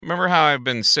remember how I've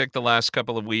been sick the last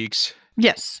couple of weeks?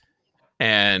 Yes.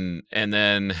 And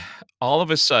then all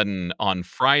of a sudden on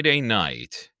Friday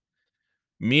night,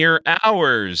 mere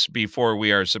hours before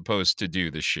we are supposed to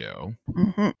do the show,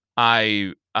 Mm-hmm.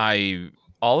 I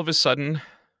all of a sudden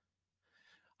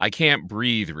I can't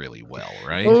breathe really well,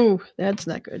 right? Oh, that's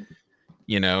not good.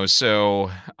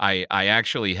 So I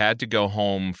actually had to go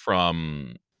home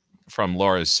from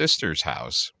Laura's sister's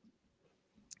house.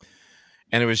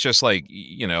 And it was just like,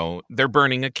 they're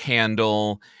burning a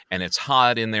candle and it's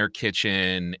hot in their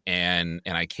kitchen and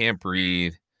I can't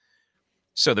breathe.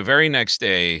 So the very next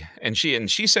day, and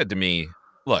she said to me,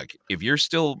 "Look, if you're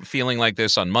still feeling like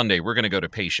this on Monday, we're going to go to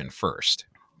patient first."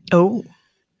 Oh.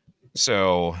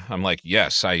 So I'm like,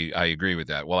 "Yes, I agree with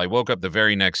that." Well, I woke up the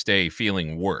very next day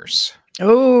feeling worse.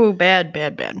 Oh, bad.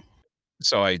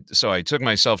 So I took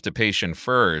myself to patient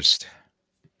first.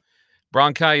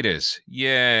 Bronchitis,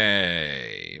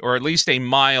 yay. Or at least a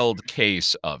mild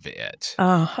case of it.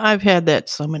 I've had that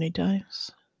so many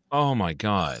times. Oh my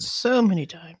God. So many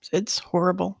times. It's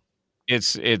horrible.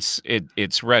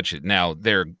 It's wretched. Now,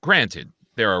 granted,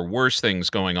 there are worse things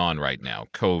going on right now.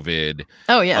 COVID.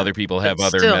 Oh, yeah. Other people have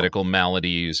other medical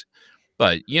maladies.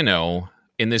 But,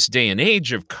 in this day and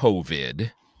age of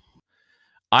COVID,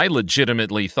 I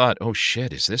legitimately thought, oh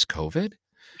shit, is this COVID?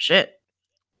 Shit.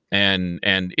 And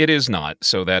it is not,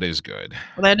 so that is good.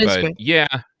 Well, that is good. Yeah.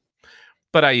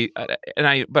 But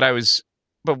what I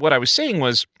was saying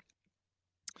was,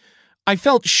 I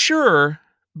felt sure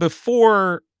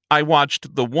before I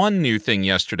watched the one new thing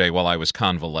yesterday while I was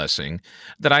convalescing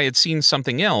that I had seen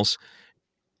something else,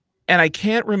 and I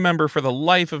can't remember for the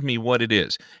life of me what it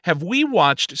is. Have we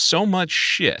watched so much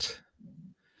shit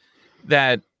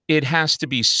that it has to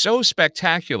be so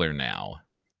spectacular now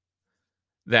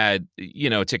that,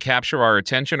 to capture our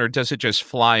attention, or does it just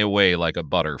fly away like a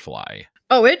butterfly?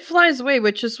 Oh, it flies away,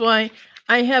 which is why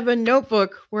I have a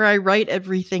notebook where I write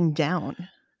everything down.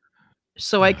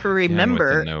 So I can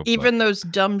remember even those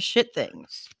dumb shit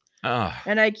things.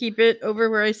 And I keep it over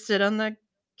where I sit on the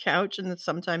couch, and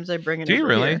sometimes I bring it over. Do you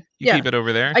really? Here. You keep it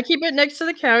over there? I keep it next to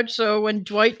the couch, so when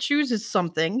Dwight chooses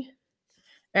something,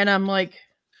 and I'm like,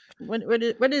 what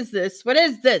is this? What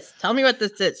is this? Tell me what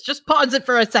this is. Just pause it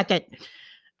for a second.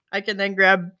 I can then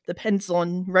grab the pencil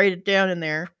and write it down in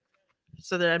there,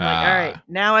 so that I'm like, all right,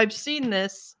 now I've seen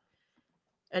this,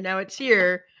 and now it's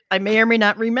here. I may or may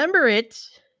not remember it.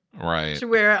 Right. To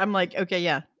where I'm like, okay,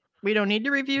 yeah, we don't need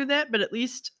to review that, but at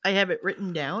least I have it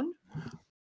written down.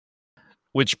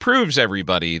 Which proves,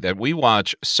 everybody, that we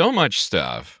watch so much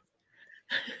stuff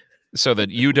so that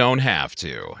you don't have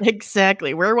to.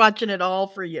 Exactly. We're watching it all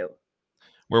for you.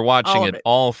 We're watching it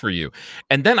all for you.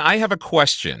 And then I have a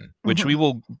question, which we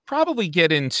will probably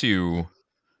get into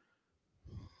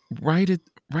right at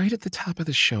the top of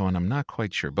the show, and I'm not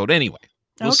quite sure. But anyway,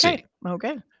 we'll see.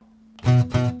 Okay.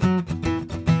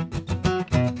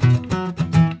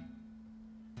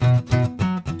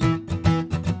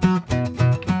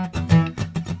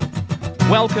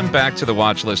 Welcome back to the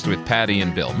Watch List with Pattie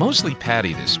and Bill. Mostly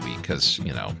Pattie this week because,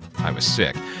 I was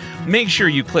sick. Make sure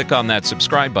you click on that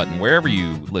subscribe button wherever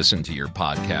you listen to your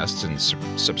podcasts and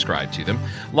subscribe to them.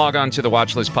 Log on to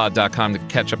thewatchlistpod.com to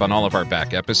catch up on all of our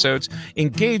back episodes.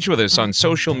 Engage with us on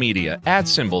social media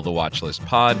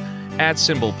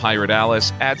 @TheWatchlistPod, @Pirate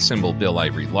Alice, @Bill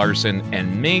Ivory Larson,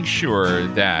 and make sure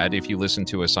that if you listen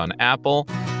to us on Apple,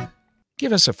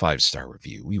 give us a 5-star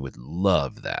review. We would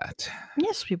love that.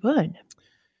 Yes, we would.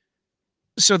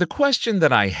 So the question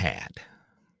that I had.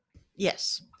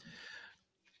 Yes.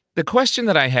 The question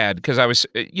that I had, because I was,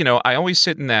 I always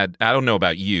sit in that, I don't know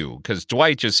about you, because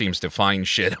Dwight just seems to find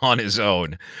shit on his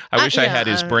own. I wish I had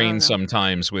his brain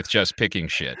sometimes with just picking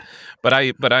shit.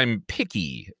 But I'm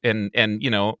picky and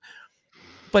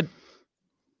but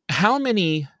how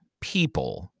many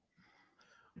people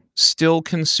still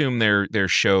consume their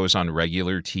shows on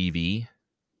regular TV?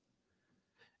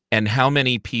 And how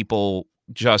many people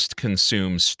just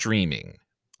consume streaming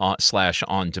 /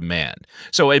 on demand?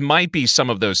 So it might be some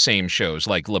of those same shows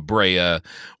like La Brea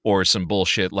or some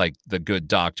bullshit like The Good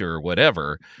Doctor or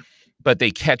whatever, but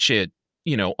they catch it,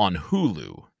 on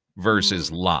Hulu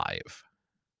versus live.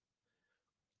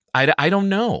 I don't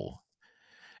know.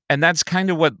 And that's kind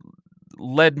of what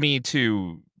led me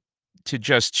to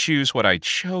just choose what I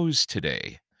chose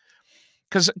today.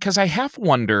 Because I half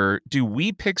wonder, do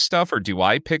we pick stuff or do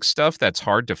I pick stuff that's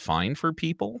hard to find for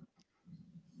people?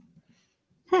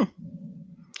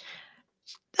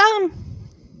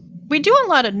 We do a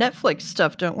lot of Netflix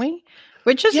stuff, don't we?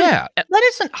 Which isn't that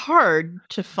isn't hard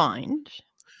to find.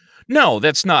 No,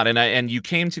 that's not. And you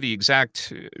came to the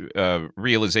exact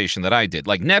realization that I did.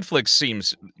 Like Netflix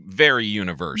seems very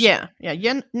universal. Yeah.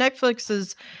 Netflix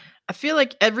is. I feel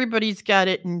like everybody's got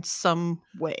it in some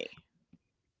way.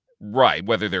 Right,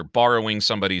 whether they're borrowing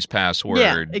somebody's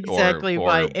password exactly.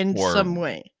 In some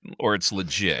way, or it's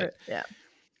legit. Yeah.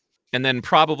 And then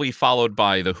probably followed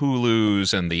by the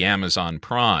Hulus and the Amazon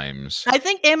Primes. I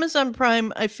think Amazon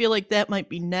Prime, I feel like that might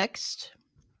be next.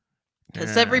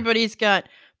 Because everybody's got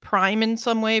Prime in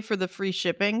some way for the free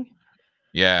shipping.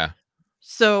 Yeah.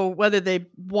 So whether they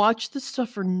watch the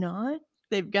stuff or not,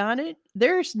 they've got it.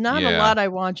 There's not a lot I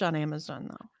watch on Amazon,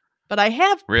 though. But I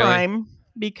have Prime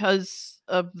because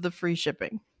of the free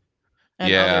shipping.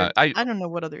 And I don't know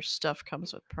what other stuff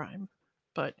comes with Prime.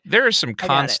 But there are some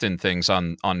constant things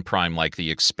on Prime, like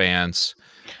The Expanse.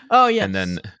 Oh, yes. And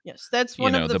then, yes, that's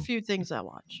one of the few things I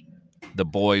watch. The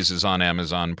Boys is on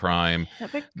Amazon Prime.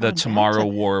 The Tomorrow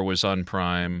War was on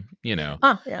Prime, yeah.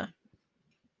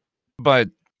 But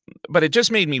it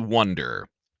just made me wonder,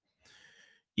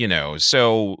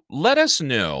 so let us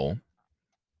know,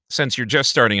 since you're just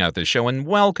starting out this show, and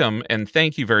welcome, and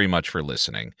thank you very much for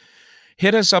listening.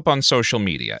 Hit us up on social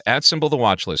media,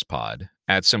 @TheWatchListPod,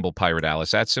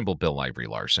 @PirateAlice, @Bill Ivory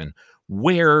Larson.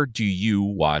 Where do you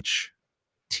watch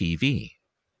TV?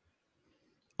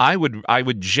 I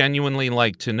would genuinely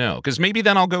like to know, because maybe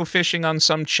then I'll go fishing on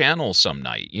some channel some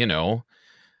night,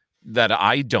 that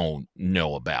I don't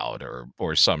know about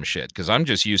or some shit, because I'm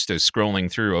just used to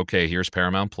scrolling through. Okay, here's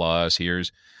Paramount Plus,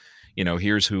 here's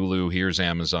Hulu, here's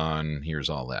Amazon, here's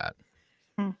all that.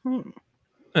 Mm-hmm.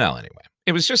 Well, anyway,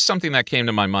 it was just something that came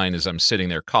to my mind as I'm sitting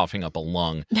there coughing up a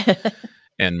lung.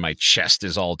 And my chest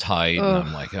is all tight, and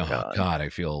I'm like, oh God, I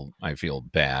feel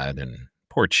bad, and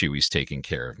poor Chewy's taking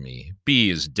care of me. B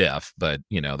is deaf, but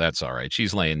that's all right.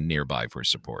 She's laying nearby for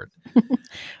support.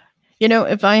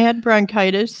 If I had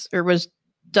bronchitis or was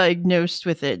diagnosed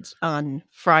with it on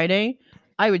Friday,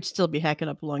 I would still be hacking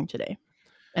up a lung today,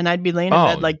 and I'd be laying in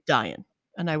bed like dying,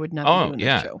 and I would not be doing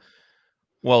the show.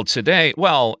 Well, today,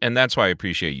 and that's why I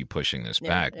appreciate you pushing this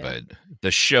back, but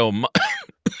the show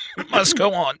must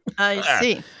go on. I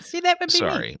see. See, that would be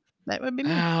me. That would be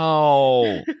me.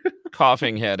 Ow.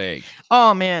 Coughing headache.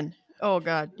 Oh, man. Oh,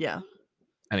 God. Yeah.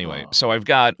 Anyway, so I've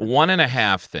got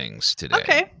 1.5 things today.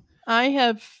 Okay. I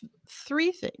have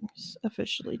 3 things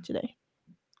officially today.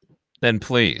 Then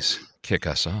please kick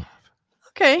us off.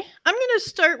 Okay. I'm going to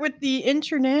start with the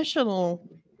international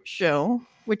show,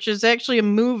 which is actually a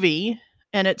movie,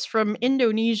 and it's from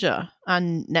Indonesia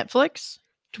on Netflix.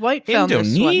 Dwight found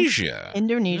this one.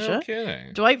 Indonesia.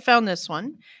 Okay. Dwight found this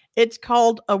one. It's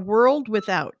called A World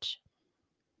Without.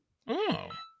 Oh.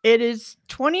 It is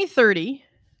 2030.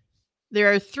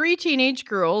 There are 3 teenage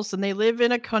girls, and they live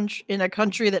in a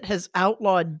country that has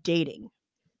outlawed dating.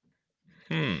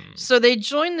 So they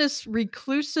join this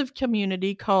reclusive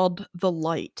community called The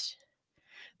Light.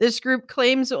 This group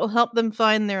claims it will help them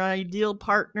find their ideal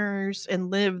partners and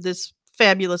live this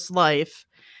fabulous life.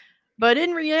 But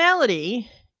in reality,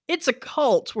 it's a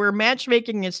cult where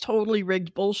matchmaking is totally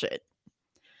rigged bullshit.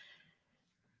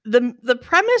 The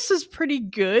premise is pretty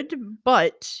good,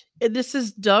 but this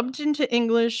is dubbed into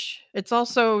English. It's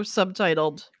also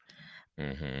subtitled.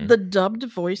 Mm-hmm. The dubbed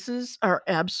voices are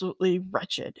absolutely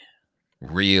wretched.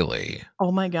 Really?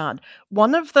 Oh my God.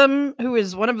 One of them, who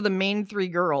is one of the main 3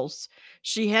 girls,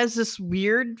 she has this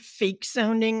weird fake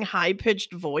sounding high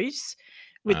pitched voice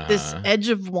with this edge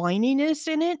of whininess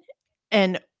in it.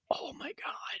 And oh my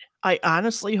God. I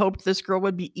honestly hoped this girl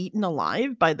would be eaten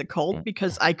alive by the cult,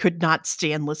 because I could not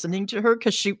stand listening to her,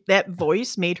 because that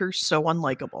voice made her so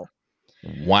unlikable.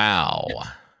 Wow.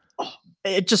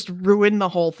 It just ruined the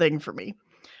whole thing for me.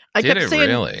 I kept saying,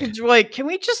 really? Joy, can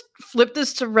we just flip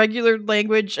this to regular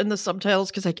language and the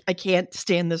subtitles? Because I can't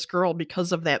stand this girl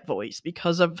because of that voice,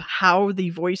 because of how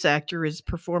the voice actor is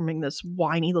performing this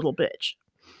whiny little bitch.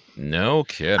 No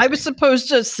kidding. I was supposed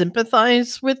to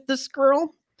sympathize with this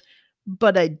girl,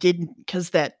 but I didn't, because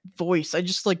that voice, I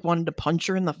just wanted to punch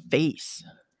her in the face.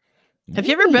 Have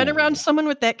you ever been around someone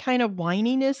with that kind of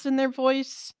whininess in their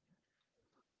voice?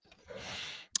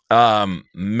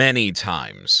 Many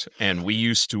times, and we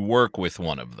used to work with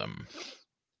one of them.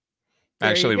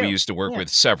 Actually, we used to work with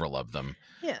several of them.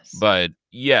 Yes. But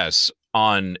yes,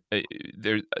 on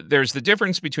there's the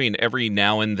difference between every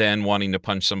now and then wanting to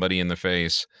punch somebody in the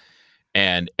face,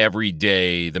 and every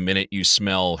day, the minute you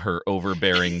smell her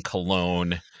overbearing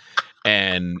cologne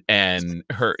and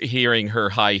her hearing her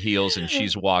high heels, and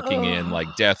she's walking in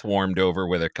like death warmed over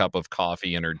with a cup of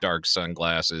coffee and her dark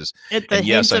sunglasses. And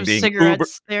yes, I'm being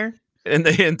cigarettes there. and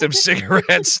the hint of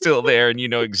cigarettes still there, and you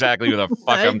know exactly who the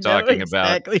fuck I I'm know talking about.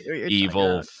 exactly who you're talking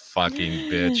Evil about. fucking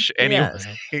bitch. Yes.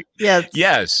 Anyway, Yes.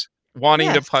 yes, wanting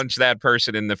to Yes. punch that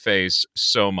person in the face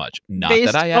so much. Not that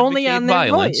Based I only advocate on their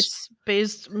violence, voice.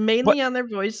 Based but mainly on their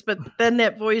voice, but then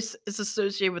that voice is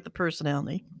associated with the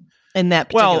personality. In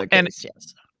that well, particular case,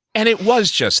 yes. and it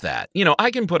was just that. You know, I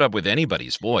can put up with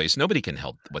anybody's voice. Nobody can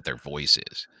help what their voice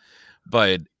is.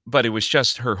 But it was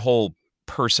just her whole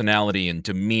personality and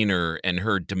demeanor and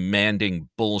her demanding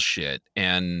bullshit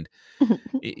and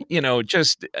you know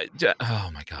just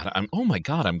oh my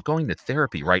god I'm going to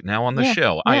therapy right now on the Yeah,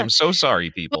 show. I yeah. am so sorry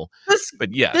Well, people, this but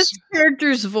this yes.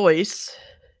 character's voice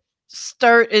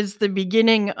is the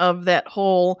beginning of that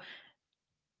whole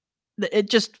it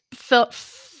just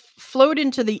flowed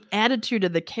into the attitude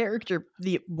of the character,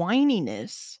 the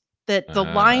whininess, that the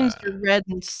lines uh, are read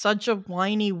in such a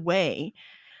whiny way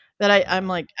that I'm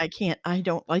uh, like, I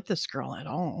don't like this girl at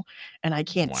all, and I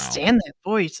can't wow. stand that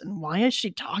voice, and why is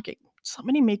she talking?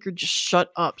 Somebody make her just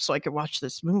shut up so I could watch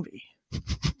this movie.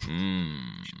 mm.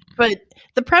 But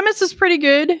the premise is pretty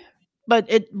good, but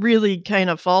it really kind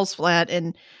of falls flat,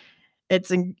 and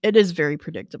it is very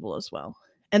predictable as well.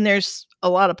 And there's a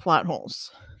lot of plot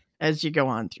holes as you go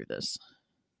on through this.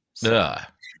 So, Ugh.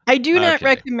 I do not Okay.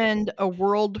 recommend A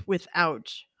World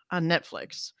Without on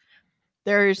Netflix.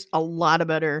 There's a lot of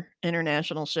better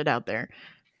international shit out there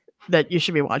that you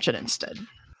should be watching instead.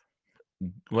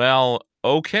 Well,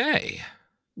 okay.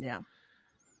 Yeah.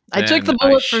 I took Then the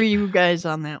bullet for you guys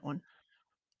on that one.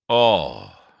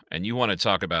 oh, and you want to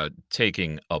talk about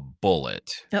taking a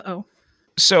bullet. Uh-oh.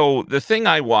 So the thing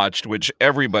I watched, which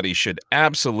everybody should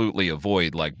absolutely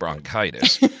avoid like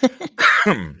bronchitis,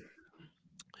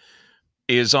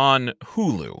 is on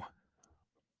Hulu.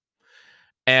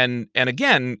 And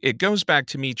again, it goes back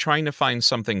to me trying to find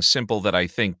something simple that I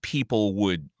think people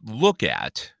would look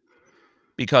at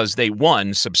because they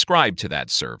subscribe to that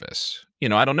service. You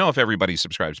know, I don't know if everybody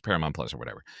subscribes to Paramount Plus or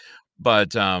whatever.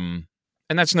 But and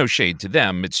that's no shade to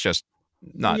them, it's just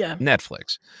not Yeah.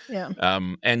 Netflix. Yeah.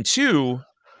 And two,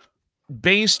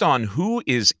 based on who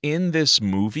is in this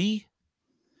movie,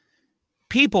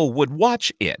 people would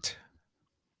watch it.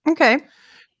 Okay.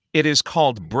 It is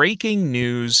called Breaking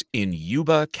News in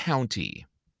Yuba County.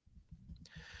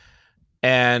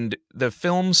 And the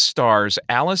film stars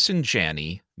Allison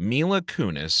Janney, Mila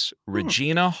Kunis,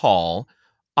 Regina Hall,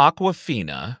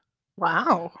 Aquafina.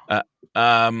 Wow.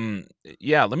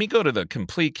 Yeah, let me go to the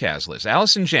complete cast list.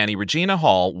 Allison Janney, Regina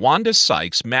Hall, Wanda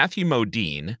Sykes, Matthew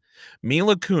Modine,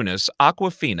 Mila Kunis,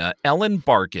 Aquafina, Ellen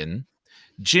Barkin,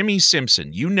 Jimmy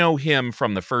Simpson. You know him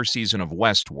from the first season of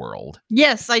Westworld.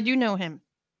 Yes, I do know him.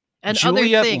 And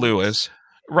Juliette other things. Lewis.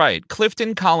 Right.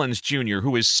 Clifton Collins Jr.,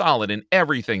 who is solid in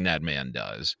everything that man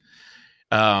does.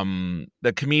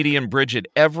 The comedian Bridget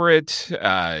Everett.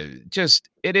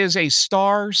 It is a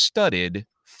star-studded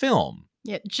film.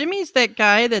 Yeah, Jimmy's that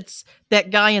guy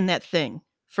in that thing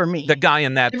for me. The guy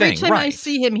in that Every thing, time right. I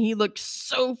see him, he looks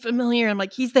so familiar. I'm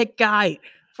like, he's that guy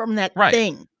from that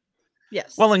thing.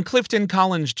 Yes. Well, and Clifton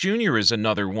Collins Jr. is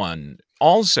another one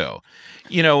also.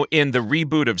 You know, in the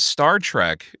reboot of Star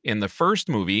Trek, in the first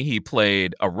movie, he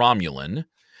played a Romulan.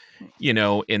 You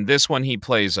know, in this one, he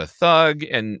plays a thug,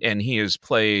 and he has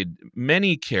played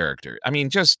many characters. I mean,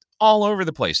 just all over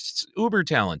the place. It's uber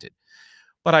talented.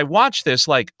 But I watched this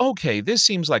like, okay, this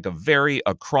seems like a very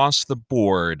across the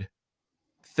board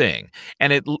thing,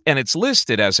 and it's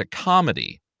listed as a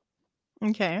comedy.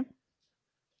 Okay.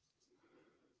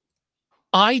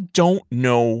 I don't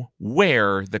know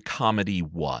where the comedy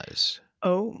was.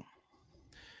 Oh.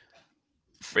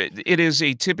 It is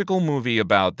a typical movie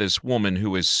about this woman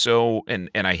who is so, and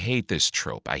I hate this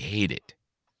trope. I hate it.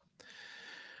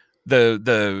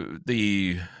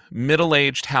 The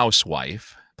middle-aged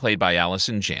housewife, played by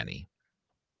Allison Janney,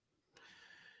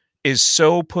 is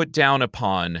so put down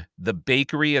upon. The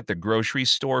bakery at the grocery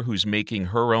store who's making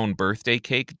her own birthday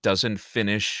cake doesn't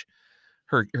finish.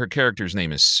 Her character's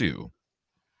name is Sue.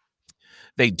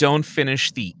 They don't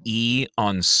finish the E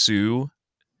on Sue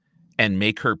and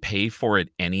make her pay for it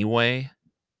anyway.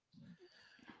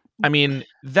 I mean,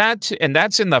 that's in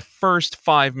the first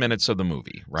 5 minutes of the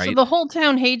movie, right? So the whole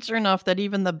town hates her enough that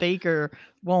even the baker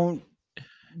won't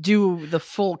do the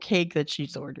full cake that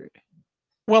she's ordered.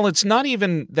 Well, it's not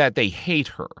even that they hate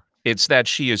her. It's that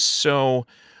she is so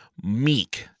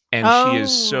meek and she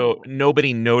is so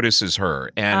nobody notices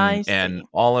her and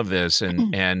all of this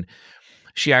and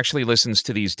she actually listens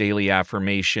to these daily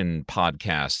affirmation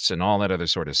podcasts and all that other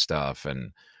sort of stuff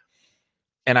and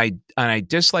I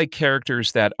dislike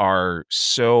characters that are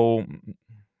so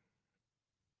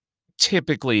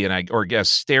typically, or I guess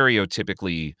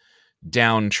stereotypically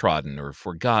downtrodden or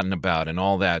forgotten about and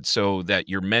all that, so that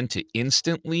you're meant to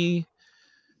instantly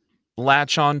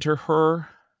latch onto her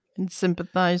and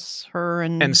sympathize her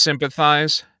and and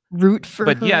sympathize. root for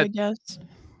But her, I yet, guess.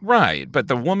 right, but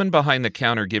the woman behind the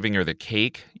counter giving her the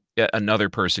cake, another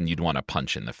person you'd want to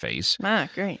punch in the face. Ah,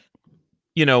 great.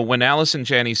 You know, when Allison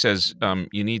Janney says,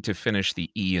 you need to finish the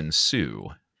E in Sue,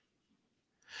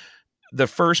 the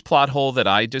first plot hole that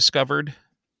I discovered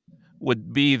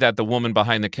would be that the woman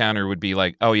behind the counter would be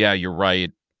like, oh, yeah, you're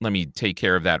right. Let me take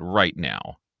care of that right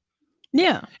now.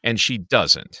 Yeah. And she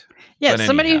doesn't. Yeah, But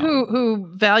somebody anyhow.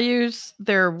 who values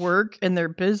their work and their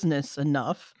business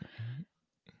enough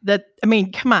that, I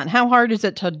mean, come on, how hard is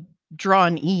it to draw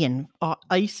an E in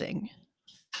icing?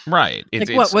 Right. Like,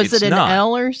 what was it, an not.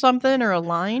 L or something, or a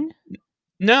line?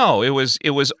 No, it was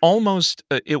almost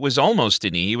an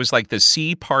E. It was like the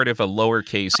C part of a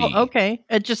lowercase e. Oh, okay.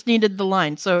 It just needed the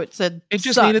line, so it said It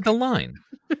just suck. needed the line.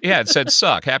 Yeah, it said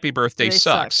suck. Happy birthday, They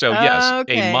suck. suck. So yes,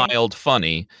 Okay. a mild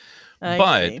funny. I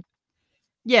see.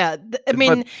 Yeah, I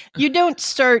mean, you don't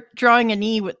start drawing an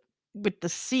E with the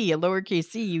C, a lowercase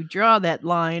c. You draw that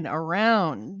line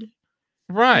around.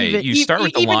 Right. You start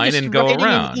with the line and go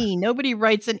around. An E. Nobody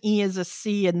writes an E as a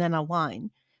C and then a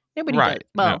line. Nobody does. Right.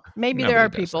 Well, maybe there are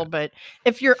people, but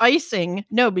if you're icing,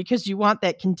 no, because you want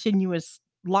that continuous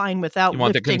line without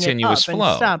lifting it up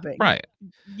and stopping. Right.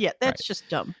 Yeah, that's just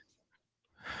dumb.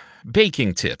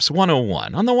 Baking tips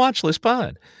 101 on the Watch List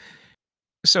Pod.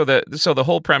 So the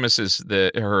whole premise is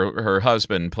that her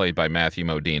husband, played by Matthew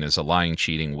Modine, is a lying,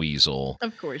 cheating weasel.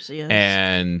 Of course he is.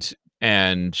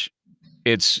 And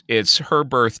it's her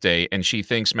birthday, and she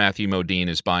thinks Matthew Modine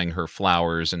is buying her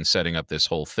flowers and setting up this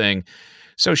whole thing.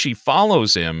 So she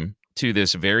follows him to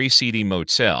this very seedy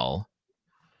motel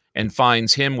and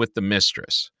finds him with the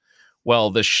mistress.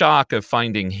 Well, the shock of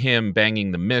finding him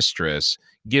banging the mistress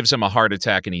gives him a heart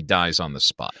attack, and he dies on the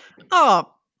spot.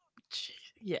 Oh,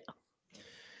 yeah.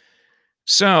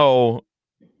 So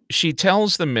she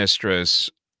tells the mistress,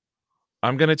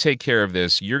 I'm going to take care of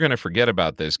this. You're going to forget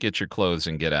about this. Get your clothes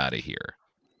and get out of here.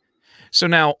 So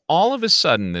now all of a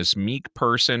sudden, this meek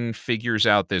person figures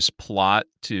out this plot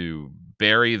to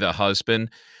bury the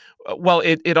husband. Well,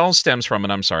 it all stems from,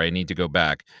 and I'm sorry, I need to go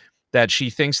back, that she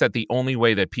thinks that the only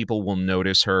way that people will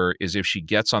notice her is if she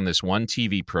gets on this one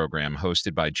TV program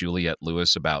hosted by Juliette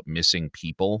Lewis about missing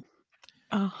people.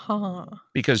 Uh-huh.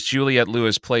 Because Juliette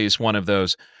Lewis plays one of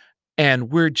those,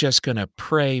 and we're just going to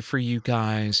pray for you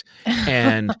guys,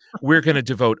 and we're going to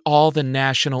devote all the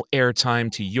national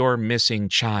airtime to your missing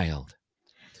child.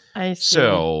 I see.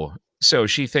 So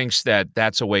she thinks that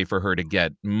that's a way for her to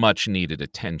get much needed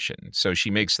attention. So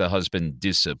she makes the husband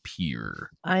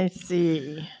disappear. I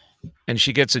see. And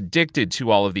she gets addicted to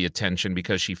all of the attention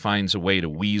because she finds a way to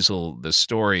weasel the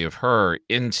story of her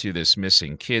into this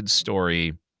missing kid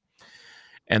story.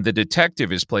 And the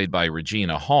detective is played by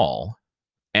Regina Hall.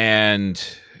 And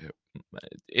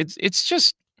it's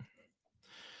just,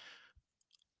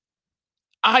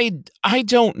 I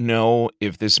don't know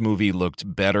if this movie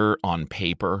looked better on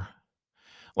paper.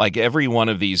 Like, every one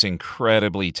of these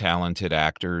incredibly talented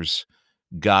actors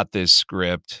got this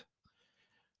script.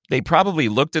 They probably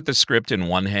looked at the script in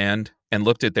one hand and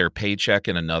looked at their paycheck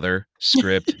in another.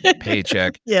 Script,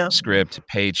 paycheck, yeah. Script,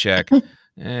 paycheck.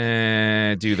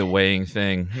 Do the weighing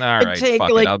thing. All right,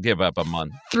 fuck it. I'll give up a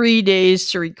month. 3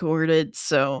 days to record it,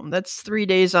 so that's 3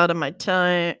 days out of my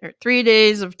time, or 3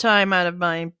 days of time out of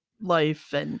my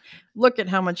life, and look at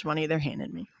how much money they're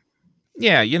handing me.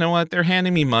 Yeah, you know what? They're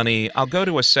handing me money. I'll go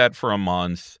to a set for a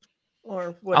month.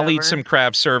 Or whatever. I'll eat some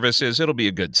craft services. It'll be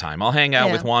a good time. I'll hang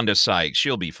out with Wanda Sykes.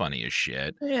 She'll be funny as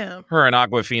shit. Yeah. Her and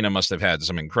Awkwafina must have had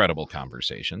some incredible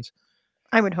conversations.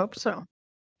 I would hope so.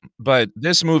 But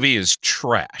this movie is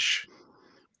trash.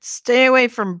 Stay away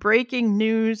from breaking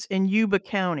news in Yuba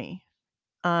County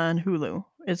on Hulu,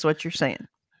 is what you're saying.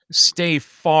 Stay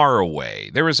far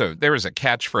away. There was a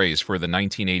catchphrase for the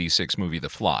 1986 movie The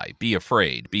Fly. Be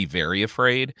afraid. Be very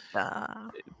afraid.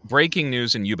 Breaking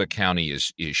news in Yuba County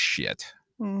is shit.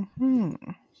 Mm-hmm.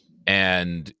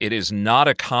 And it is not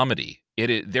a comedy.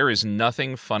 There is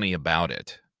nothing funny about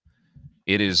it.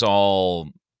 It is all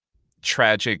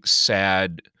tragic,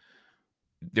 sad.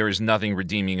 There is nothing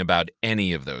redeeming about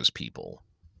any of those people.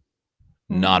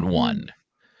 Mm-hmm. Not one.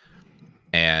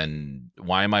 And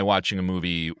why am I watching a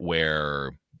movie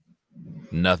where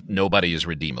nobody is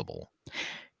redeemable?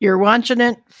 You're watching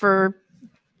it for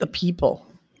the people.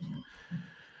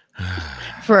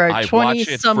 For our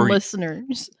 20-some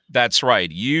listeners. That's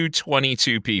right. You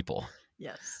 22 people.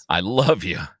 Yes. I love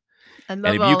you. And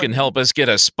if you can help us get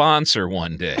a sponsor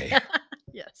one day.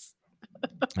 Yes.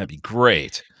 That'd be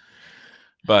great.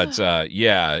 But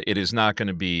yeah, it is not going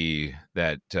to be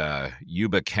that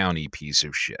Yuba County piece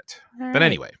of shit. All but right.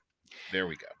 anyway, there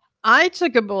we go. I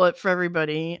took a bullet for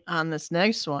everybody on this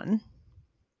next one.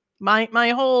 My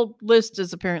whole list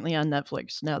is apparently on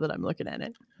Netflix now that I'm looking at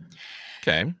it.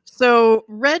 Okay. So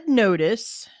Red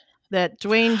Notice, that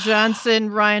Dwayne Johnson,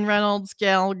 Ryan Reynolds,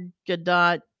 Gal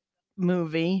Gadot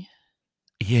movie.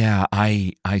 Yeah,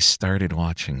 I started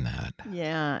watching that.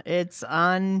 Yeah, it's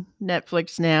on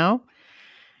Netflix now.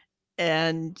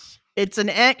 And it's an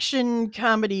action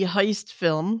comedy heist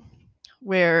film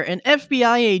where an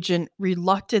FBI agent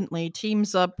reluctantly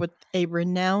teams up with a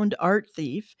renowned art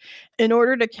thief in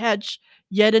order to catch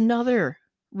yet another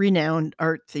renowned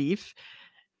art thief.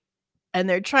 And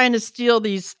they're trying to steal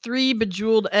these 3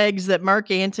 bejeweled eggs that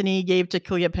Mark Antony gave to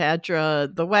Cleopatra.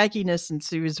 The wackiness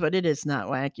ensues, but it is not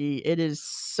wacky. It is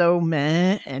so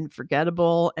meh and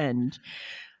forgettable, and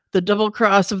the double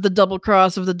cross of the double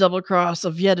cross of the double cross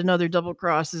of yet another double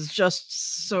cross is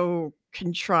just so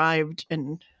contrived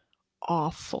and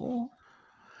awful.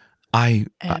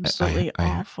 Absolutely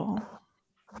awful.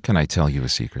 Can I tell you a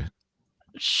secret?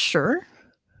 Sure.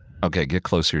 Okay, get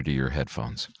closer to your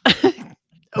headphones.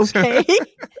 Okay.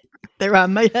 They're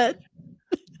on my head.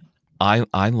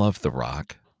 I love The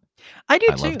Rock. I do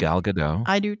too. I love Gal Gadot.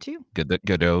 I do too.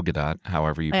 Gadot,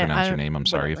 however you pronounce your name. I'm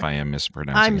sorry if I am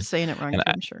mispronouncing it. I'm saying it wrong,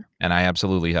 I'm sure. And I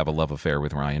absolutely have a love affair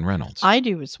with Ryan Reynolds. I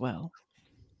do as well.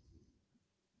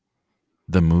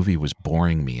 The movie was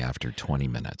boring me after 20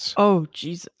 minutes. Oh,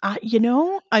 jeez.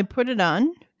 I put it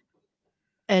on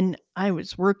and I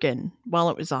was working while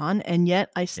it was on, and yet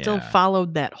I still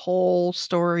followed that whole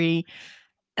story,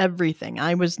 everything.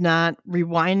 I was not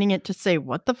rewinding it to say,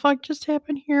 what the fuck just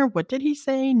happened here? What did he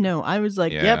say? No, I was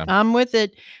like, yep, I'm with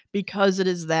it, because it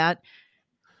is that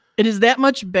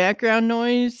much background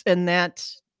noise and that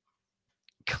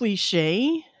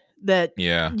cliche that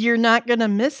you're not going to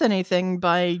miss anything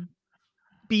by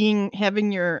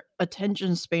having your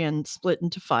attention span split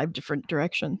into 5 different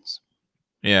directions.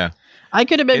 Yeah. I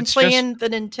could have been playing the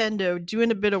Nintendo, doing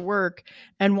a bit of work,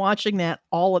 and watching that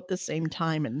all at the same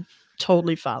time and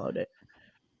totally followed it.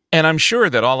 And I'm sure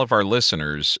that all of our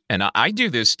listeners, and I do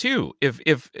this too,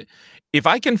 if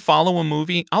I can follow a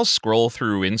movie, I'll scroll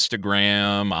through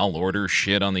Instagram, I'll order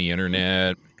shit on the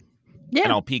internet,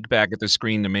 and I'll peek back at the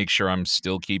screen to make sure I'm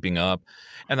still keeping up.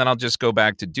 And then I'll just go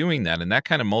back to doing that. And that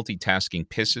kind of multitasking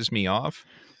pisses me off,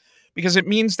 because it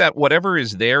means that whatever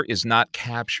is there is not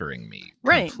capturing me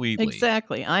completely. Right,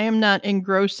 exactly. I am not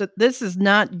engrossed. This is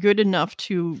not good enough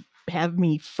to have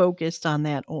me focused on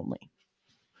that only.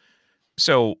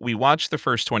 So we watched the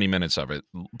first 20 minutes of it.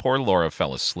 Poor Laura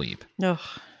fell asleep. Ugh.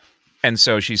 And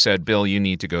so she said, Bill, you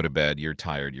need to go to bed. You're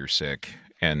tired. You're sick.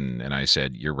 And I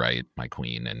said, you're right, my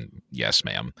queen. And yes,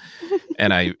 ma'am.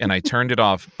 and I turned it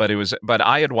off, but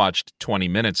I had watched 20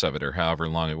 minutes of it, or however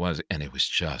long it was, and it was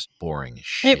just boring as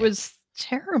shit. It was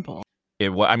terrible.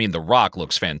 I mean, The Rock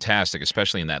looks fantastic,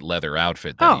 especially in that leather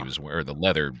outfit that he was wearing, or the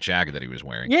leather jacket that he was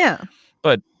wearing. Yeah.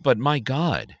 But my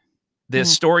God,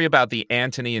 this story about the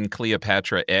Antony and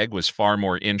Cleopatra egg was far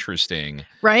more interesting,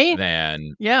 right?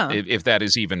 Than if that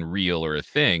is even real or a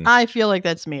thing. I feel like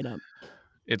that's made up.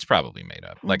 It's probably made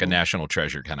up, like a National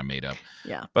Treasure kind of made up.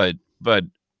 Yeah. But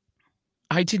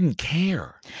I didn't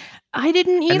care. I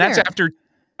didn't either.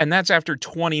 And that's after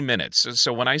 20 minutes.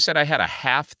 So when I said I had a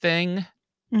half thing,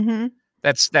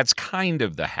 that's kind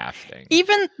of the half thing.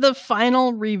 Even the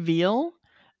final reveal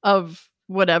of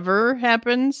whatever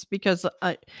happens, because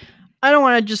I don't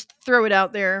want to just throw it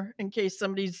out there in case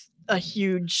somebody's a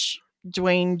huge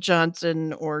Dwayne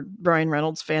Johnson or Ryan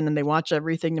Reynolds fan and they watch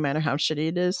everything no matter how shitty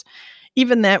it is.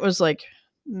 Even that was like,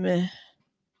 meh.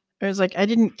 It was like, I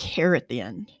didn't care at the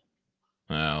end.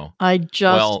 Oh. I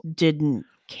just didn't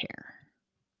care.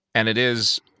 And it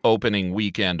is opening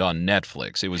weekend on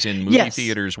Netflix. It was in movie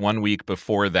theaters 1 week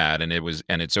before that, and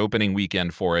it's opening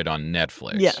weekend for it on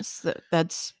Netflix. Yes,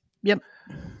 that's yep.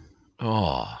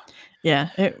 Oh.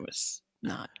 Yeah, it was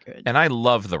not good. And I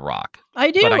love The Rock.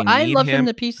 I do. I love him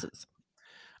to pieces.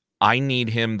 I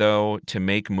need him, though, to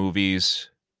make movies.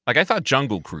 Like, I thought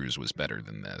Jungle Cruise was better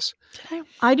than this.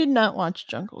 I did not watch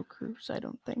Jungle Cruise, I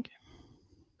don't think.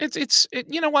 It's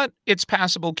you know what? It's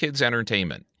passable kids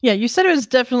entertainment. Yeah, you said it was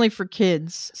definitely for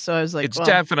kids, so I was like, it's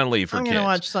definitely for kids. I'm going to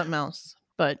watch something else.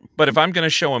 But if I'm going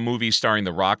to show a movie starring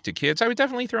The Rock to kids, I would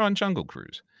definitely throw on Jungle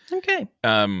Cruise. Okay.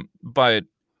 But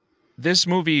this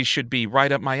movie should be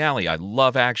right up my alley. I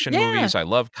love action movies. I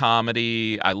love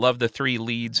comedy. I love the 3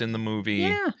 leads in the movie.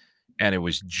 Yeah. And it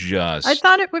was just... I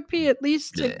thought it would be at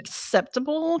least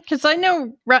acceptable, because I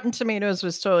know Rotten Tomatoes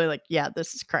was totally like, yeah,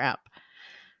 this is crap.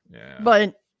 Yeah.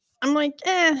 But I'm like,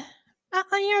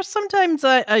 Sometimes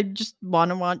I just want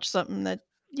to watch something that,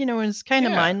 is kind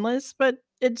of Yeah. mindless, but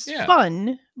it's Yeah.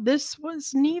 fun. This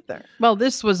was neither. Well,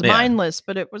 this was Yeah. mindless,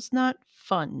 but it was not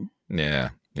fun. Yeah.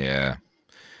 Yeah.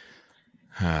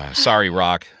 Sorry,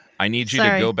 Rock. I need you to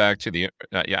Sorry. go back to the.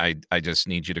 Yeah, I just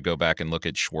need you to go back and look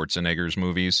at Schwarzenegger's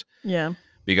movies Yeah.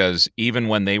 because even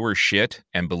when they were shit,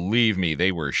 and believe me,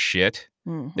 they were shit,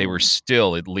 they were Mm-hmm.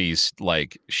 still at least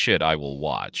like shit I will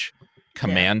watch. Yeah.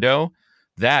 Commando,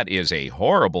 that is a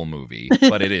horrible movie,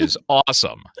 but it is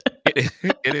awesome.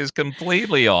 It is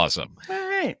completely awesome. All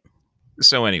right.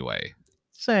 So anyway,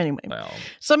 So anyway, well,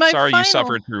 so my sorry you final,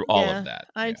 suffered through all of yeah, that.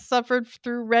 I Yeah. suffered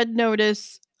through Red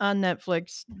Notice on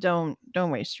Netflix. Don't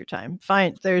waste your time.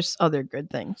 Fine, there's other good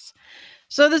things.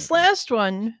 So this Okay. last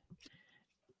one,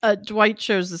 Dwight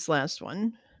chose this last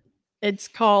one. It's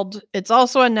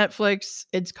also on Netflix.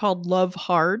 It's called Love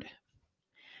Hard.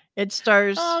 It Oh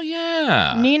stars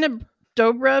yeah. Nina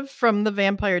Dobrev from The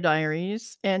Vampire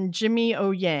Diaries and Jimmy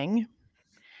O Yang.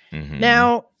 Mm-hmm.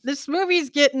 Now, this movie's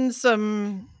getting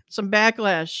some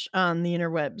backlash on the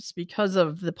interwebs because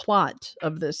of the plot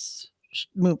of this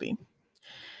movie.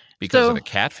 Because of So, the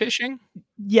catfishing?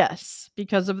 yes,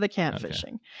 because of the Okay.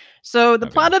 catfishing. So, the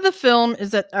Okay. plot of the film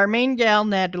is that our main gal,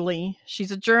 Natalie,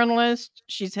 she's a journalist.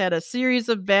 She's had a series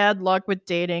of bad luck with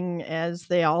dating, as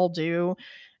they all do.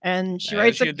 And she As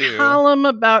writes a you do. column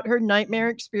about her nightmare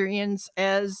experience,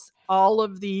 as all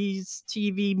of these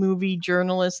TV movie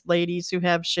journalist ladies who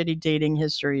have shitty dating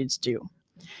histories do.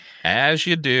 As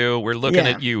you do. We're looking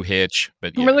Yeah. at you, Hitch.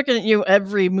 But We're yeah. looking at you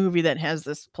every movie that has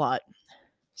this plot.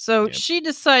 So Yep. she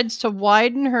decides to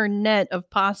widen her net of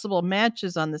possible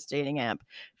matches on this dating app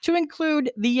to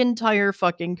include the entire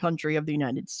fucking country of the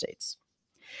United States.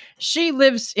 She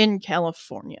lives in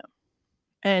California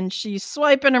and she's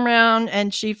swiping around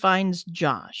and she finds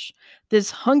Josh, this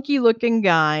hunky looking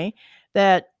guy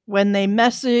that when they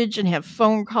message and have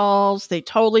phone calls, they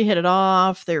totally hit it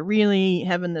off. They're really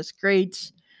having this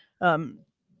great um,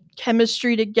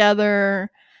 chemistry together.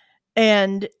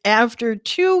 And after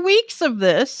 2 weeks of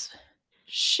this,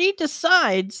 she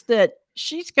decides that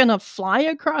she's going to fly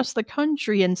across the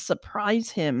country and surprise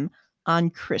him on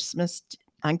Christmas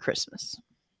on Christmas.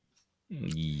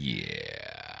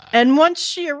 Yeah. And once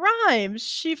she arrives,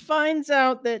 she finds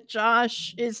out that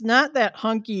Josh is not that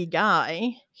hunky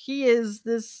guy. He is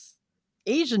this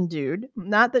Asian dude.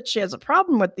 Not that she has a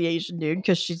problem with the Asian dude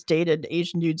because she's dated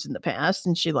Asian dudes in the past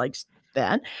and she likes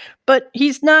that, but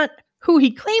he's not who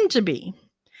he claimed to be.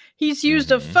 He's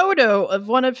used a Mm-hmm. photo of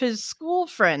one of his school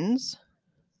friends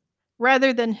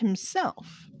rather than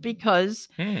himself because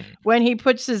Hmm. when he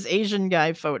puts his Asian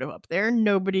guy photo up there,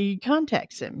 nobody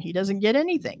contacts him. He doesn't get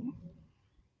anything.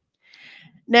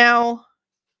 Now,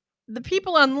 the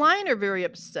people online are very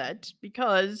upset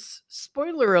because,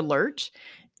 spoiler alert,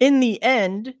 in the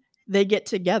end, they get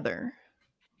together.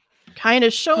 Kind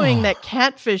of showing that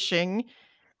catfishing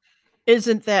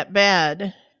isn't that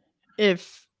bad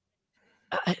if,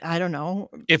 I don't know.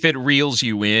 If it reels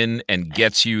you in and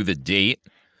gets you the date,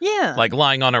 Yeah. like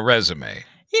lying on a resume.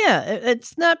 Yeah,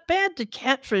 it's not bad to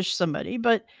catfish somebody,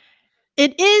 but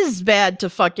it is bad to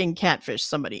fucking catfish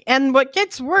somebody. And what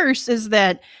gets worse is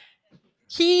that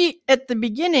at the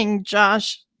beginning,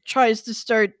 Josh tries to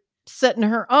start setting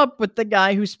her up with the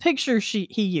guy whose picture he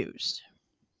used.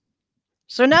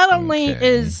 So not only Okay.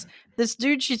 is this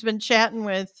dude she's been chatting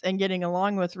with and getting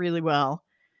along with really well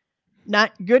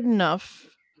not good enough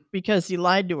because he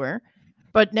lied to her,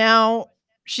 but now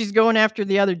she's going after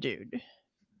the other dude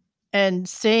and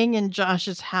staying in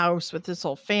Josh's house with his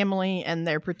whole family, and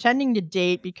they're pretending to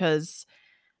date because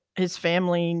his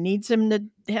family needs him to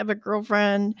have a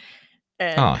girlfriend. Oh,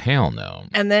 And hell no.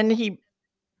 then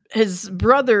his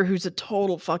brother, who's a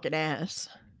total fucking ass,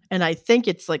 and I think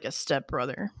it's like a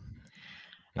stepbrother,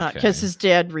 because Okay. his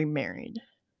dad remarried.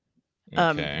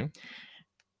 Um, Okay.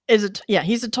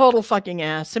 he's a total fucking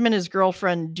ass. Him and his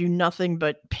girlfriend do nothing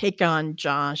but pick on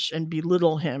Josh and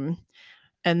belittle him.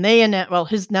 And they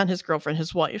not his girlfriend,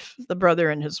 his wife, the brother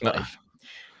and his wife.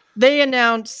 They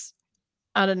announce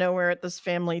out of nowhere at this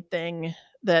family thing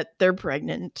that they're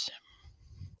pregnant.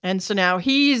 And so now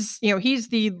he's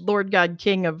the Lord God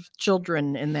King of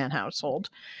children in that household.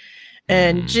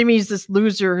 And Mm-hmm. Jimmy's this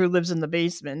loser who lives in the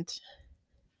basement.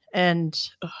 And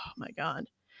oh my God.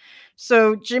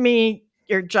 So Jimmy's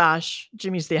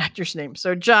the actor's name.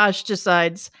 So Josh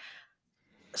decides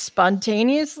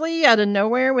spontaneously out of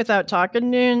nowhere without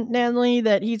talking to Natalie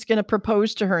that he's going to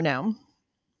propose to her now.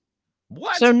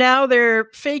 So What? now they're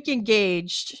fake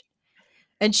engaged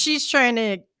and she's trying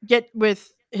to get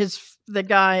with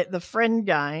the friend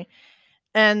guy,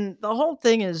 and the whole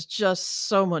thing is just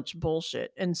so much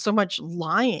bullshit and so much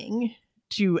lying.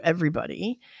 to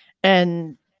everybody.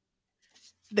 And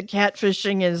the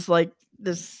catfishing is like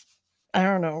this, I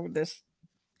don't know, this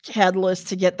catalyst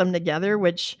to get them together,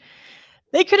 which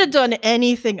they could have done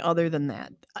anything other than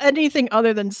that. Anything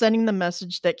other than sending the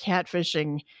message that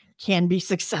catfishing can be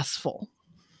successful.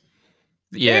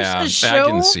 There's Yeah, a I can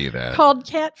show see that. called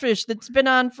Catfish that's been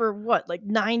on for what, like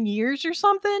 9 years or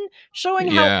something,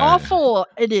 showing how Yeah. awful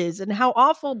it is and how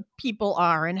awful people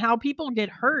are and how people get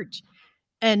hurt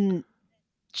and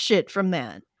shit from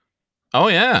that. Oh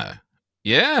yeah.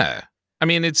 Yeah. I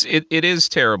mean, it is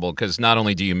terrible because not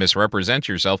only do you misrepresent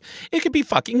yourself, it could be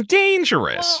fucking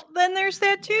dangerous. Well, then there's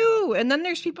that too. And then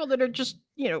there's people that are just,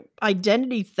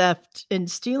 identity theft and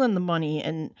stealing the money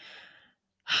and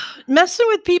messing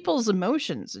with people's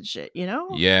emotions and shit,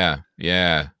 Yeah.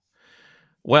 Yeah.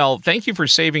 Well, thank you for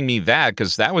saving me that,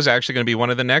 because that was actually going to be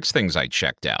one of the next things I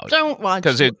checked out. Don't watch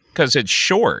it. Because it's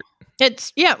short.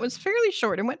 It was fairly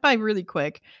short. It went by really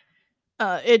quick.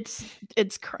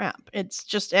 It's crap. It's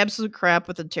just absolute crap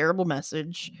with a terrible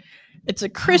message. It's a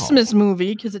Christmas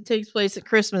movie because it takes place at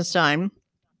Christmas time.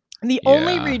 And the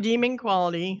only redeeming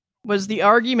quality was the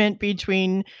argument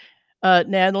between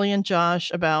Natalie and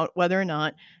Josh about whether or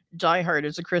not Die Hard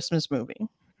is a Christmas movie.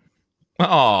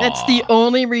 Oh, that's the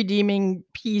only redeeming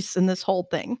piece in this whole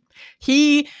thing.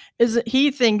 He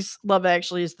thinks Love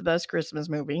Actually is the best Christmas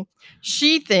movie.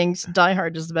 She thinks Die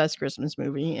Hard is the best Christmas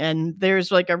movie. And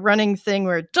there's like a running thing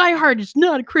where Die Hard is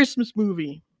not a Christmas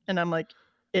movie. And I'm like,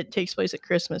 it takes place at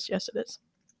Christmas. Yes, it is.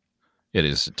 It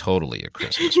is totally a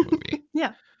Christmas movie.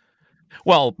 Yeah.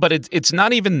 Well, but it's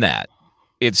not even that.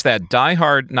 It's that Die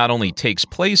Hard not only takes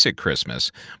place at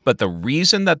Christmas, but the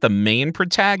reason that the main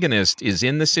protagonist is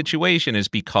in the situation is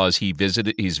because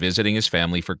he's visiting his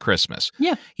family for Christmas.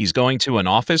 Yeah. He's going to an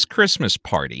office Christmas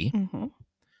party. Mm-hmm.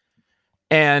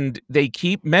 And they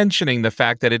keep mentioning the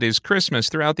fact that it is Christmas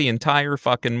throughout the entire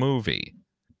fucking movie.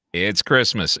 It's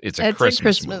Christmas. It's a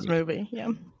Christmas movie. Yeah.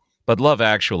 But Love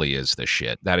Actually is the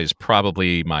shit. That is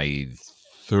probably my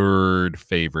third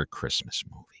favorite Christmas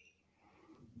movie.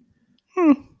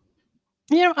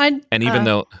 Even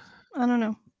though I don't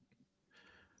know.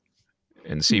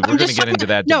 And see, we're going to get into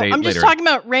that debate later. No, I'm just talking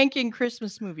about ranking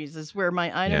Christmas movies. Is where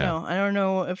I don't know. I don't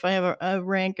know if I have a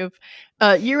rank of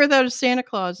Year Without a Santa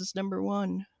Claus is number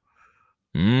 1.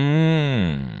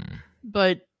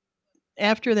 But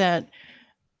after that,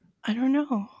 I don't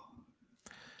know.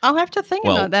 I'll have to think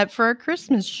about that for our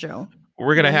Christmas show.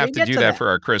 We're going to have to do that for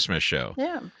our Christmas show.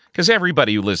 Yeah. Because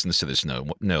everybody who listens to this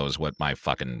knows what my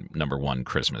fucking number 1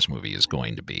 Christmas movie is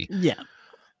going to be. Yeah.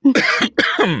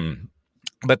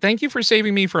 But thank you for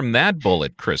saving me from that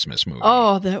bullet Christmas movie.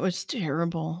 Oh, that was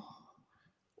terrible.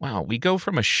 Wow, we go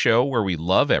from a show where we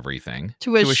love everything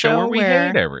to a show where we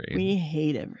hate everything. We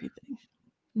hate everything.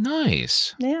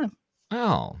 Nice. Yeah.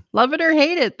 Well. Love it or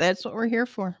hate it. That's what we're here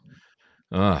for.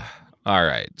 All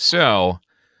right. So,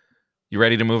 you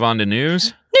ready to move on to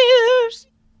news?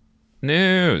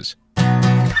 News.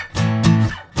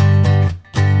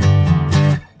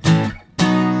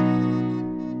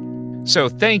 So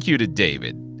thank you to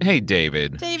David. Hey,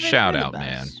 David shout out,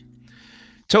 man.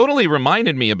 Totally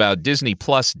reminded me about Disney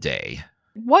Plus Day.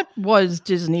 What was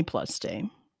Disney Plus Day?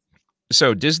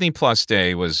 So Disney Plus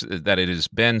Day was that it has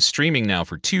been streaming now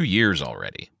for 2 years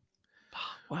already.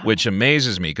 Wow. Which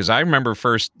amazes me because I remember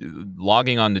first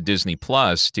logging on to Disney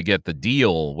Plus to get the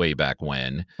deal way back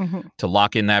when to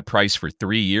lock in that price for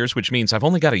 3 years, which means I've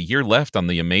only got a year left on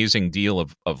the amazing deal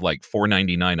of like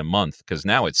 $4.99 a month because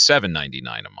now it's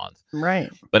 $7.99 a month. Right.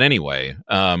 But anyway,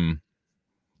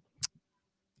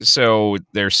 so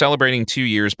they're celebrating 2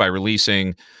 years by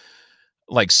releasing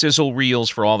like sizzle reels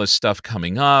for all this stuff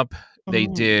coming up. They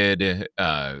did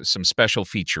some special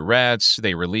featurettes.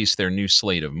 They released their new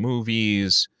slate of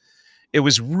movies. It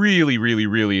was really, really,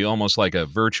 really almost like a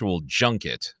virtual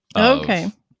junket.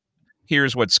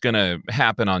 Here's what's going to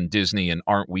happen on Disney, and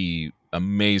aren't we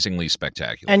amazingly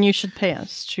spectacular? And you should pay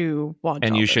us to watch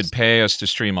and you should pay us to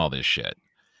stream all this shit.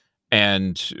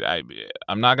 And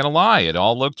I'm not going to lie. It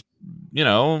all looked,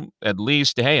 at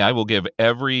least, hey, I will give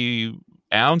every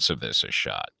ounce of this a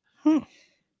shot.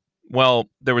 Well,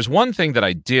 there was one thing that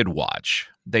I did watch.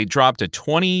 They dropped a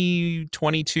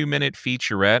 22-minute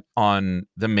featurette on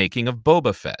the making of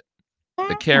Boba Fett,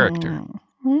 the character.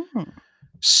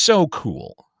 So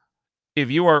cool.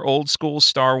 If you are old school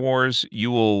Star Wars,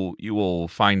 you will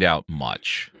find out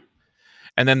much.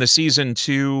 And then the season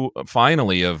 2,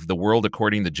 finally, of The World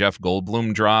According to Jeff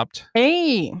Goldblum dropped.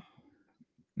 Hey.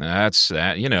 That's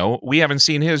that. We haven't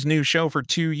seen his new show for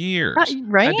 2 years.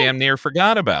 Right? I damn near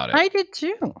forgot about it. I did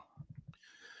too.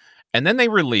 And then they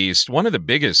released, one of the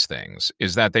biggest things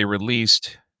is that they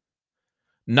released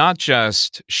not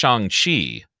just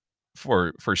Shang-Chi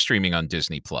for streaming on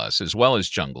Disney Plus, as well as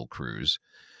Jungle Cruise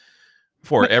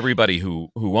for everybody who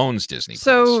owns Disney Plus.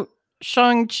 So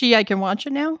Shang-Chi, I can watch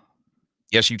it now?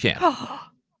 Yes, you can.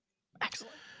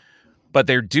 Excellent. But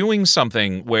they're doing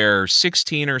something where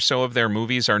 16 or so of their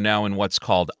movies are now in what's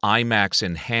called IMAX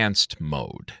enhanced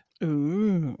mode.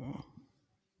 Ooh.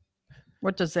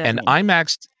 What does that mean? And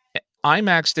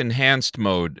IMAX enhanced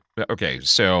mode. Okay,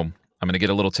 so I'm going to get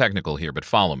a little technical here, but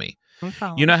follow me.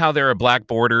 You know how there are black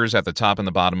borders at the top and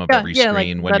the bottom of every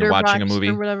screen like when you're watching a movie?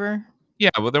 Or whatever. Yeah,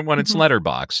 well, then when it's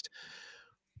letterboxed.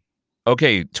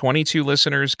 Okay, 22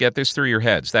 listeners, get this through your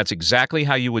heads. That's exactly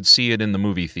how you would see it in the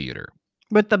movie theater.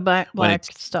 With the black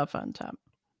stuff on top.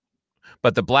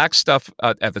 But the black stuff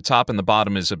at the top and the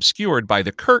bottom is obscured by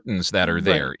the curtains that are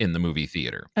there in the movie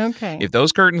theater. Okay. If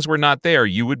those curtains were not there,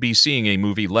 you would be seeing a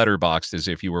movie letterboxed as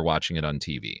if you were watching it on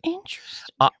TV.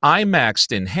 Interesting.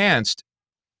 IMAX enhanced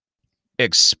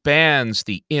expands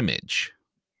the image.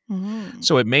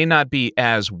 So it may not be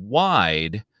as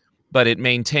wide, but it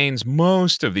maintains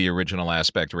most of the original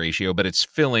aspect ratio, but it's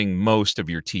filling most of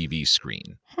your TV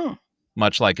screen.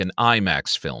 Much like an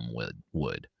IMAX film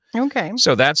would. Okay.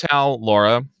 So that's how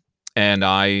Laura and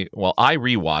I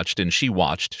rewatched and she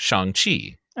watched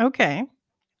Shang-Chi. Okay.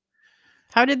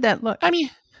 How did that look? I mean,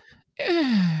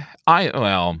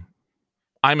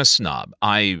 I'm a snob.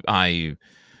 I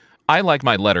like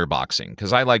my letterboxing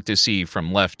because I like to see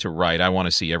from left to right. I want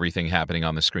to see everything happening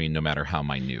on the screen, no matter how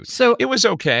minute. So it was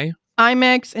okay.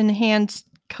 IMAX enhanced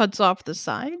cuts off the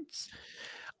sides?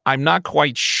 I'm not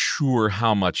quite sure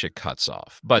how much it cuts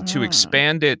off, but to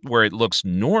expand it where it looks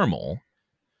normal,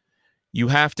 you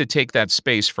have to take that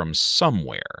space from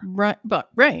somewhere. Right,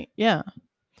 yeah.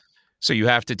 So you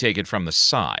have to take it from the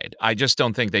side. I just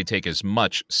don't think they take as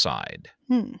much side.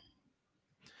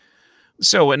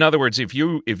 So in other words, if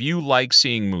you like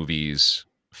seeing movies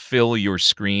fill your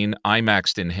screen,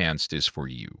 IMAX enhanced is for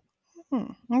you.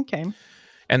 Okay.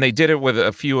 And they did it with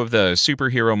a few of the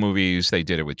superhero movies. They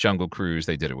did it with Jungle Cruise.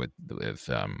 They did it with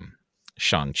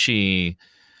Shang-Chi.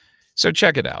 So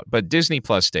check it out. But Disney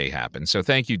Plus Day happened. So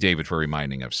thank you, David, for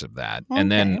reminding us of that. Okay. And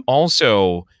then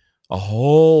also a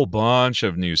whole bunch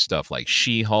of new stuff like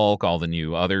She-Hulk, all the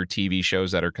new other TV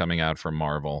shows that are coming out from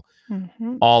Marvel.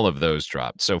 All of those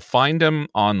dropped. So find them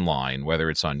online, whether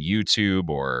it's on YouTube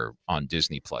or on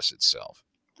Disney Plus itself.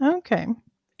 Okay.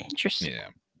 Interesting. Yeah.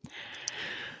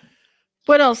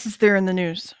 What else is there in the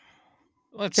news?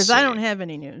 Because I don't have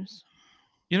any news.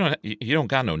 You don't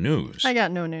got no news. I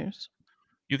got no news.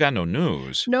 You got no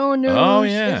news. No news. Oh,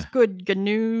 yeah. It's good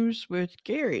news with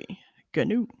Gary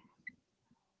Gnu.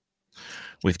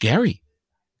 With Gary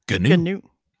Gnu.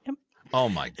 Yep. Oh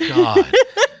my God.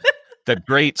 The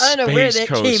Great Space Coaster. I don't know where that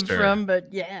came from,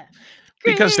 but yeah.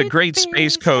 Because the Great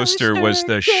Space Coaster was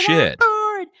the shit.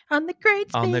 On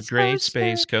the Great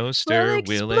Space Coaster,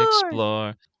 we'll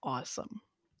explore. Awesome.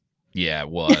 Yeah, it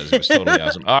was. It was totally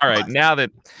awesome. All right, now that...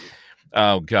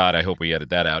 Oh, God, I hope we edit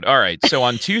that out. All right, so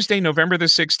on Tuesday, November the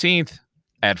 16th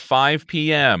at 5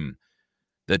 p.m.,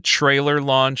 the trailer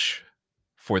launch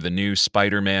for the new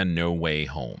Spider-Man No Way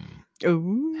Home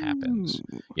happens.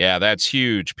 Yeah, that's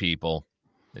huge, people.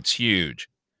 It's huge.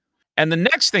 And the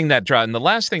next thing that dropped, and the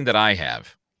last thing that I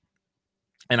have,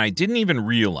 and I didn't even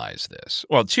realize this.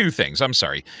 Well, two things. I'm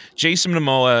sorry. Jason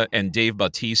Momoa and Dave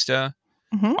Bautista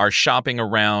are shopping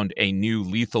around a new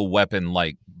Lethal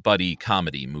Weapon-like buddy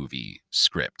comedy movie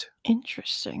script.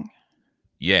 Interesting.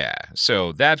 Yeah,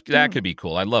 so that could be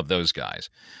cool. I love those guys.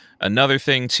 Another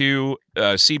thing too,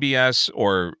 CBS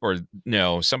or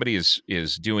no, somebody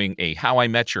is doing a How I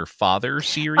Met Your Father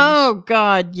series. Oh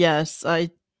God, yes,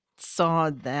 I saw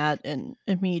that and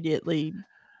immediately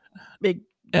big.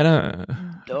 And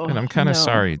I'm kind of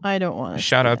sorry. I don't want to.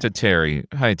 Shout out to Terry.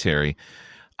 Hi, Terry.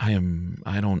 I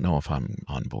don't know if I'm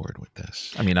on board with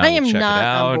this. I mean, I am not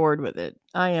on board with it.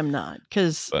 I am not,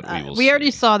 because we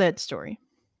already saw that story.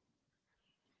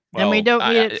 Well, and we don't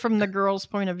need it from the girl's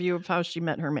point of view of how she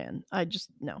met her man. I just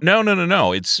no.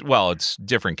 No. It's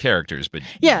different characters, but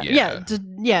yeah.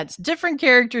 It's different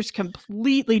characters,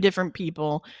 completely different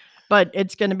people, but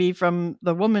it's going to be from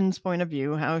the woman's point of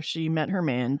view, how she met her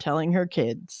man, telling her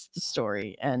kids the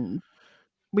story, and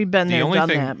we've been there, done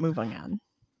that. Moving on.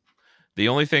 The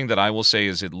only thing that I will say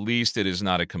is at least it is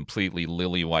not a completely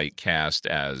lily white cast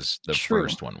as the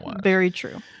first one was. Very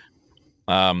true.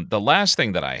 The last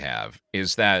thing that I have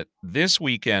is that this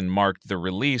weekend marked the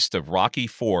release of Rocky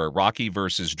IV, Rocky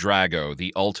vs. Drago,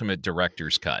 the Ultimate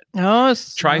Director's Cut. Oh,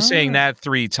 try saying that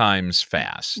 3 times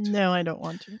fast. No, I don't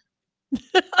want to.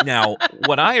 Now,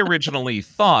 what I originally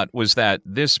thought was that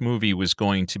this movie was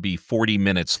going to be 40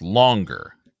 minutes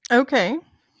longer. Okay.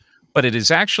 But it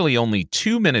is actually only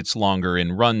 2 minutes longer in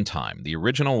runtime. The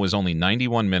original was only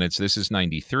 91 minutes. This is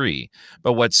 93.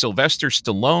 But what Sylvester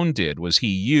Stallone did was he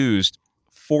used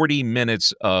 40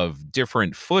 minutes of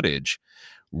different footage,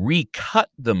 recut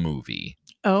the movie.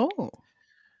 Oh.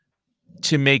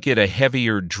 To make it a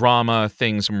heavier drama.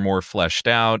 Things were more fleshed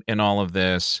out in all of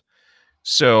this.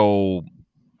 So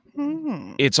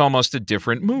it's almost a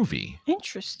different movie.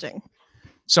 Interesting.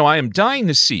 So I am dying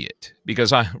to see it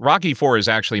because Rocky IV is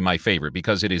actually my favorite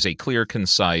because it is a clear,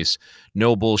 concise,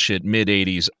 no bullshit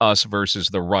mid-'80s us versus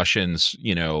the Russians,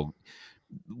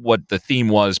 what the theme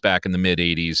was back in the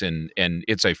mid-'80s, and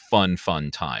it's a fun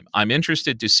time. I'm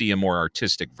interested to see a more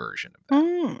artistic version of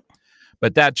that.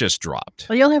 But that just dropped.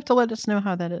 Well, you'll have to let us know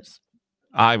how that is.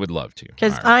 I would love to.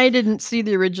 Because I didn't see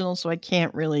the original, so I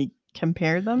can't really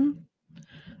compare them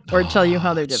or tell you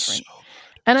how they're different.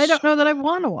 And I don't know that I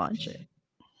want to watch it.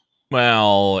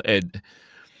 Well,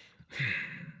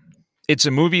 it's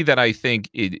a movie that I think,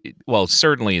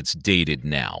 certainly it's dated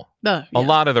now. Yeah. A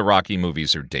lot of the Rocky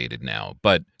movies are dated now.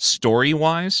 But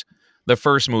story-wise, the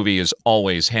first movie is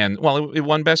always it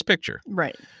won Best Picture.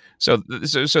 Right. So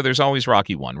there's always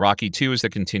Rocky 1. Rocky 2 is the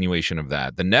continuation of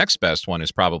that. The next best one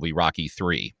is probably Rocky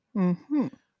 3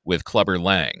 with Clubber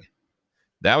Lang.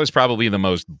 That was probably the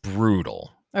most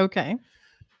brutal. Okay.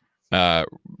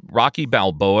 Rocky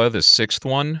Balboa, the sixth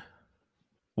one,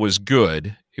 was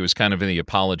good. It was kind of the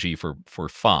apology for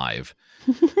 5.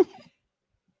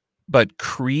 But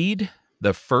Creed,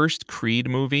 the first Creed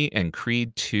movie, and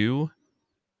Creed 2,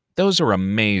 those are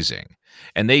amazing.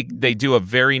 And they do a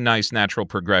very nice natural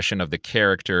progression of the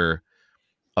character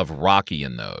of Rocky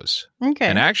in those. Okay.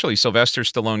 And actually, Sylvester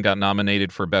Stallone got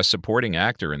nominated for Best Supporting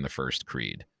Actor in the first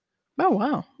Creed. Oh,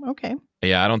 wow. Okay.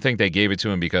 Yeah, I don't think they gave it to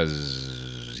him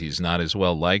because he's not as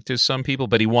well liked as some people,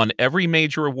 but he won every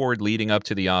major award leading up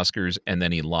to the Oscars, and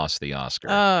then he lost the Oscar.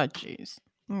 Oh, jeez.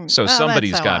 So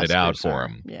somebody's got it out for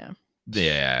him. Yeah.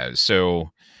 Yeah.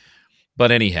 So,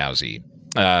 but anyhowsy,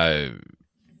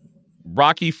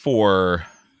 Rocky IV,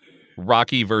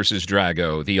 Rocky versus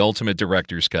Drago, the ultimate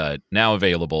director's cut, now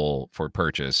available for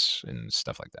purchase and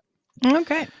stuff like that.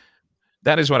 Okay.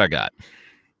 That is what I got.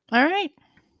 All right.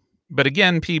 But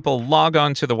again, people, log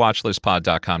on to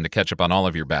thewatchlistpod.com to catch up on all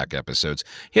of your back episodes.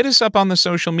 Hit us up on the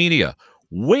social media.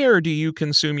 Where do you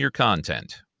consume your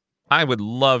content? I would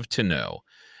love to know.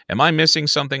 Am I missing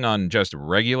something on just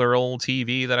regular old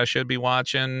TV that I should be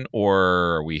watching?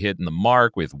 Or are we hitting the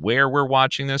mark with where we're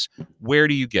watching this? Where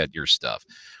do you get your stuff?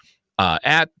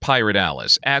 At Pirate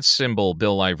Alice, at symbol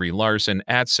Bill Ivory Larson,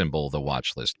 at symbol The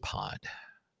Watchlist Pod.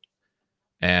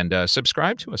 And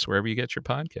subscribe to us wherever you get your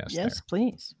podcast. Yes,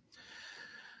 please.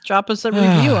 Drop us a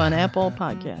review on Apple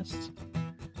Podcasts.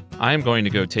 I am going to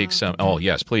go take some. Oh,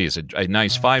 yes, please. A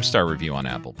nice 5-star review on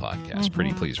Apple Podcasts.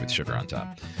 Pretty pleased with sugar on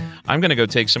top. I'm going to go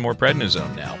take some more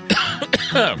prednisone now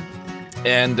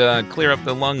and clear up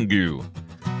the lung goo.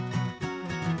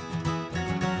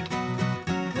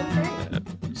 Okay.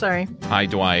 Sorry. Hi,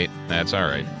 Dwight. That's all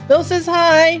right. Bill says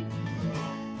hi.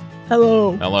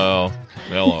 Hello. Hello.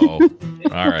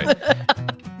 All right.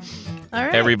 All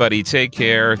right. Everybody, take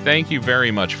care. Thank you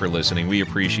very much for listening. We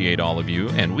appreciate all of you,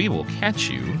 and we will catch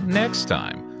you next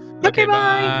time. Okay,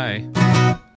 bye.